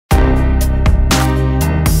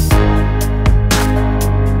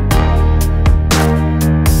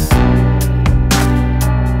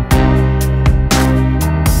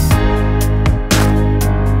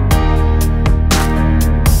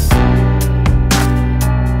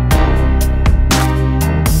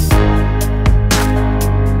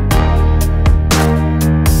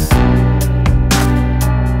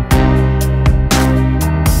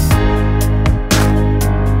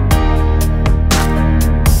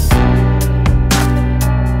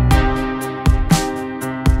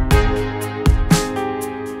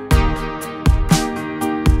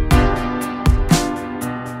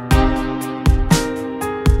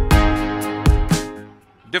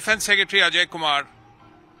Defence Secretary Ajay Kumar,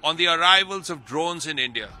 on the arrivals of drones in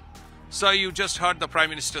India. Sir, you just heard the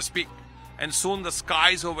Prime Minister speak, and soon the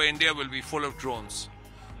skies over India will be full of drones.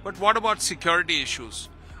 But what about security issues?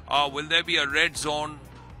 Will there be a red zone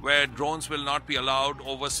where drones will not be allowed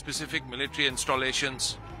over specific military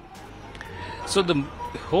installations? So the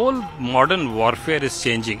whole modern warfare is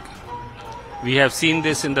changing. We have seen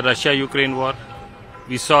this in the Russia-Ukraine war.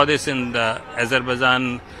 We saw this in the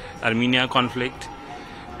Azerbaijan-Armenia conflict.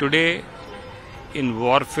 Today, in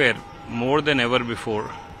warfare, more than ever before,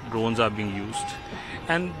 drones are being used.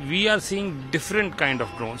 And we are seeing different kind of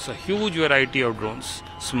drones, a huge variety of drones.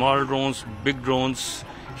 Small drones, big drones,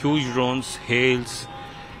 huge drones, hails,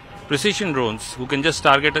 precision drones who can just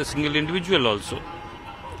target a single individual also.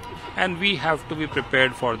 And we have to be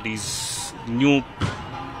prepared for these new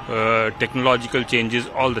technological changes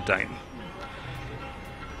all the time.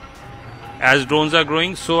 As drones are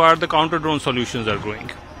growing, so are the counter-drone solutions are growing.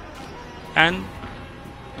 And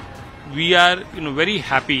we are very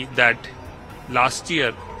happy that last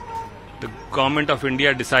year the government of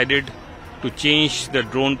India decided to change the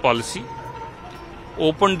drone policy,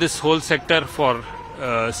 opened this whole sector for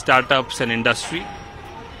startups and industry,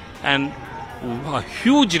 and a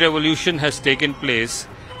huge revolution has taken place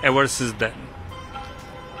ever since then.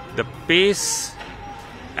 The pace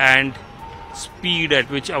and speed at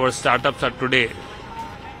which our startups are today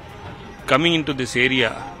coming into this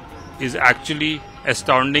area is actually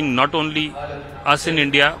astounding, not only us in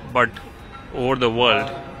India but over the world.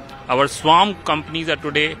 Our swarm companies are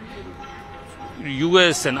today,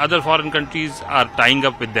 US and other foreign countries are tying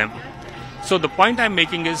up with them. So the point I'm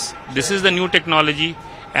making is, this is the new technology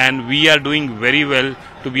and we are doing very well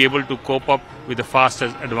to be able to cope up with the fast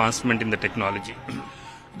advancement in the technology.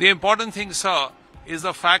 The important thing, sir, is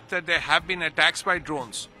the fact that there have been attacks by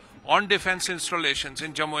drones on defense installations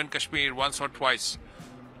in Jammu and Kashmir once or twice.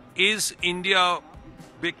 Is India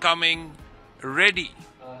becoming ready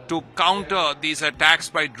to counter these attacks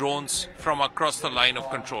by drones from across the line of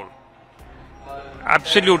control?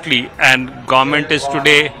 Absolutely, and government is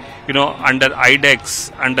today, under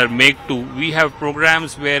IDEX, under Make 2, we have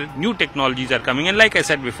programs where new technologies are coming. And like I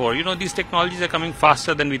said before, these technologies are coming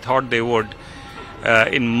faster than we thought they would,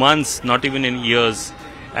 in months, not even in years.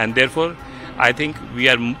 And therefore, I think we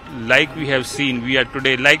are, like we have seen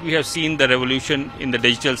the revolution in the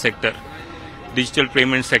digital sector, digital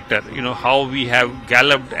payment sector, how we have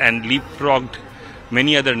galloped and leapfrogged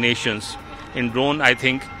many other nations. In drone, I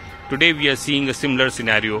think today we are seeing a similar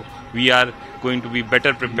scenario. We are going to be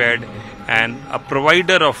better prepared and a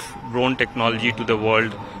provider of drone technology to the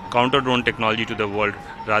world, counter-drone technology to the world,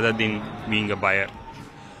 rather than being a buyer.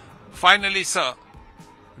 Finally, sir,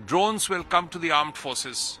 drones will come to the armed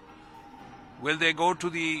forces. Will they go to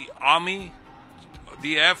the Army,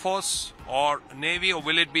 the Air Force or Navy, or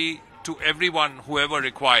will it be to everyone, whoever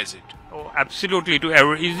requires it? Oh, absolutely, to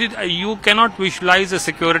ever. You cannot visualize a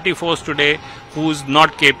security force today who is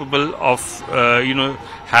not capable of,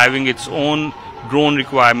 having its own drone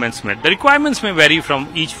requirements met. The requirements may vary from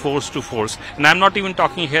each force to force, and I'm not even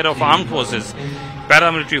talking here of armed forces,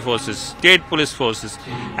 paramilitary forces, state police forces,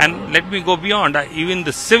 and let me go beyond. Even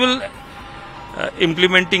the civil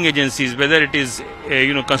implementing agencies, whether it is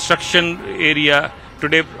construction area.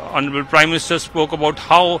 Today, Honorable Prime Minister spoke about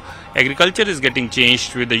how agriculture is getting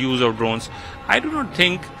changed with the use of drones. I do not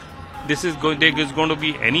think there is going to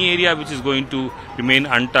be any area which is going to remain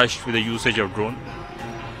untouched with the usage of drone.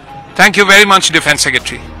 Thank you very much, Defence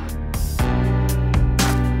Secretary.